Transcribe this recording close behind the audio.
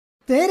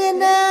तेरे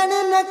नैन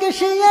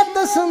नक्शियत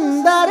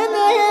सुंदर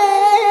ने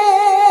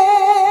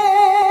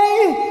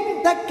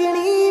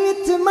तकनी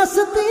विच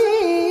मस्ती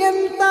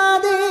अंता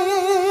दे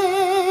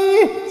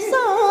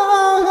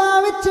साहा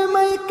विच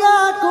मैका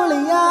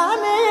कुलिया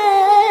ने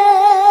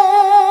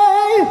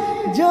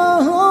जो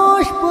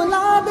होश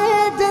भुला दे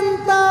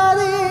जनता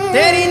दे।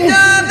 तेरी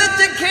याद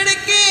च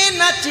खिड़के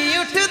नच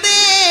उठदे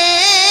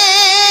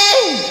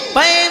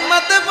पे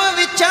मदब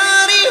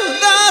विचारी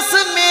उदास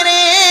मेरे।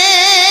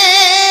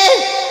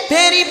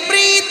 तेरी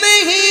प्रीत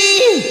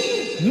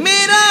ही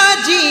मेरा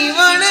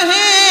जीवन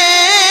है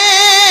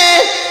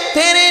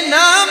तेरे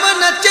नाम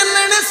न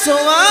चलन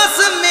सुवास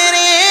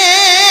मेरे।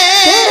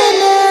 तेरे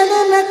नैन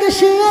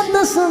नक्शियत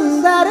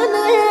सुंदर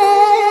ने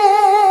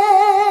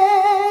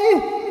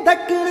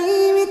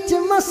तकनी विच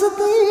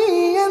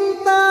मस्ती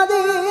अंता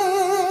दे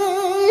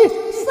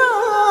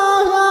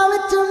साहा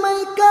विच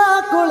मैका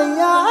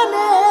कुलिया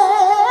ने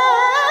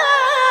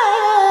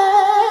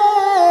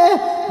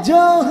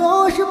जो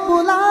होश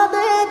भुला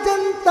दे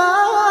जनता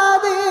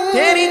दे।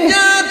 तेरी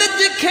याद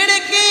च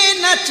खिड़के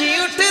नच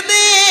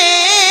उठदे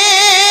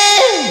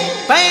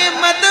पे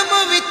मदम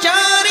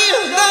विचारी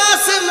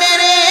उदास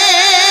मेरे।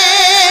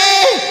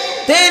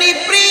 तेरी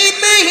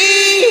प्रीत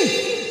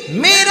ही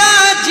मेरा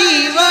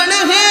जीवन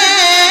है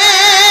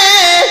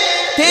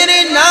तेरे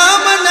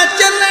नाम न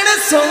चलन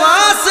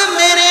सुवास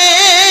मेरे।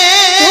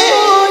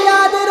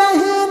 याद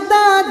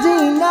रहेंदा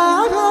जीना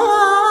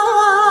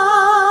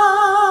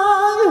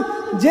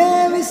जे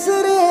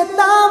विसरे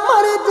ता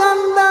मर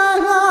जांदा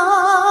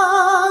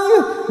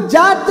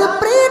जद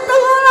प्रीत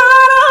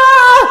हुलारा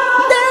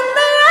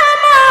देंदे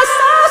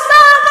मासा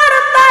सागर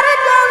तर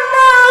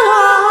जांदा।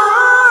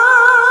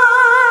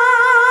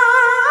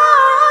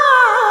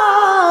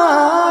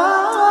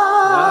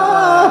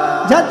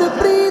 जद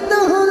प्रीत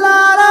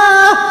हुलारा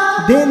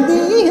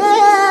देंदी है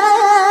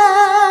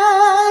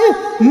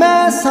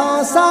मैं सौ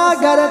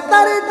सागर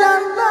तर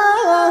जांदा।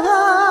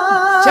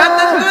 जद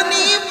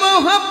दुनी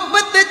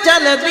मोहब्बत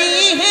चलदी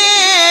है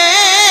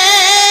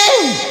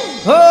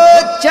हो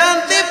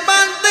चंद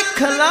बंद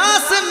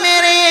खलास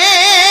मेरे।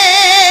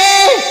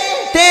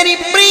 तेरी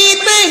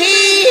प्रीत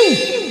ही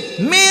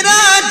मेरा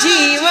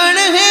जीवन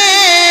है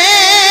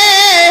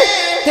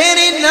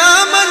तेरे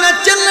नाम न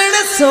चलन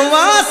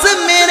सुवास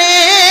मेरे।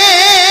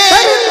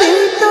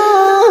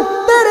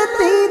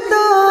 धरती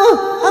तो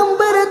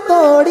अंबर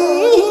तोड़ी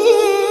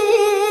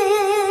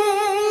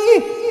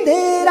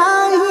तेरा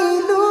ही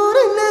नूर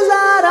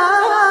नजारा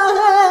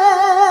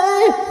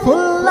है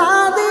फुल्ला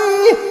दी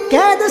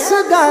कैद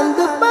सुगंध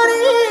परी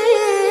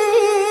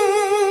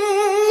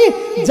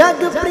जग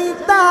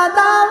प्रीता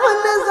दा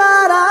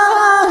नजारा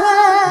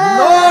है।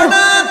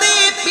 लोड़ा दे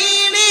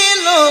पीने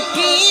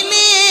लोकी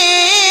ने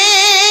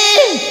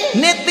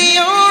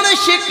नित्यों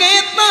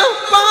शिकायत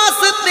पास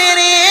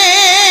तेरे।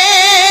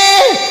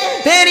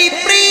 तेरी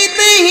प्रीत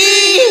ही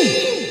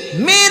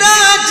मेरा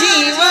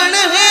जीवन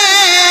है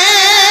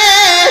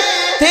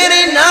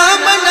तेरे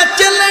नाम न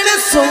चलन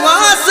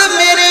सुवास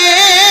मेरे।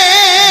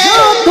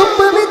 जो धुप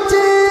विच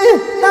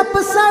तप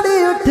सड़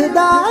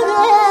उठदा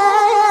है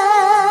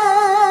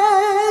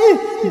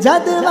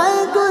जद वै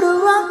गुरु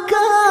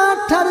अखां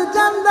ठर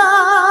जांदा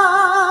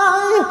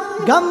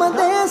गम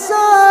दे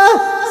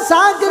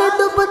सागर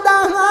डुबदा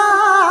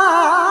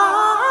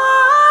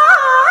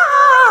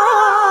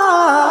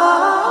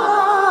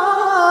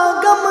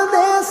गम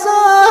दे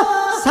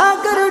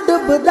सागर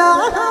डुबदा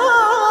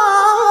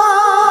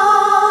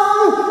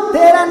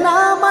तेरा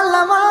नाम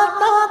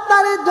लवाता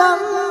तर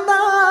जांदा।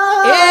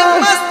 ए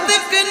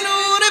मस्तक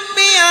नूर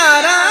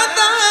प्यारा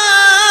दा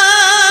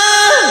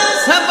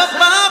सब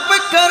पाप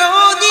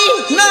करो दी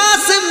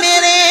नास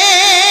मेरे।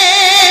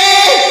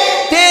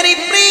 तेरी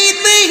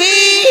प्रीत ही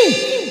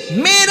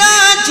मेरा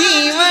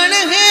जीवन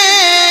है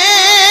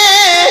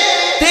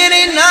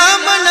तेरे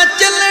नाम न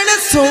चलन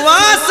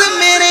सुवास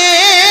मेरे।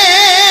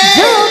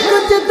 जो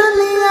कुछ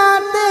दुनिया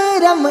ते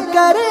रम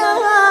करया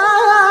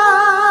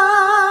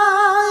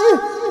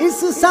इस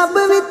सब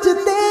विच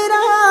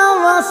तेरा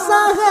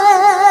वासा है।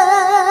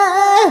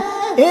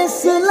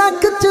 इस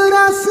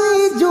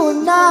 184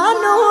 जूना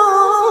नू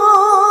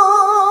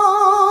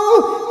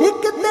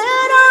एक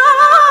तेरा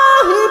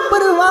ही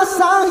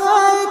परवासा है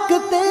एक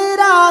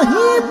तेरा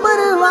ही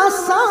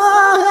परवासा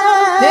है।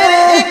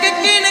 तेरे एक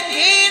किन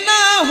की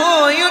ना हो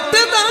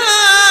उठदा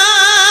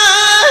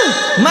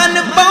मन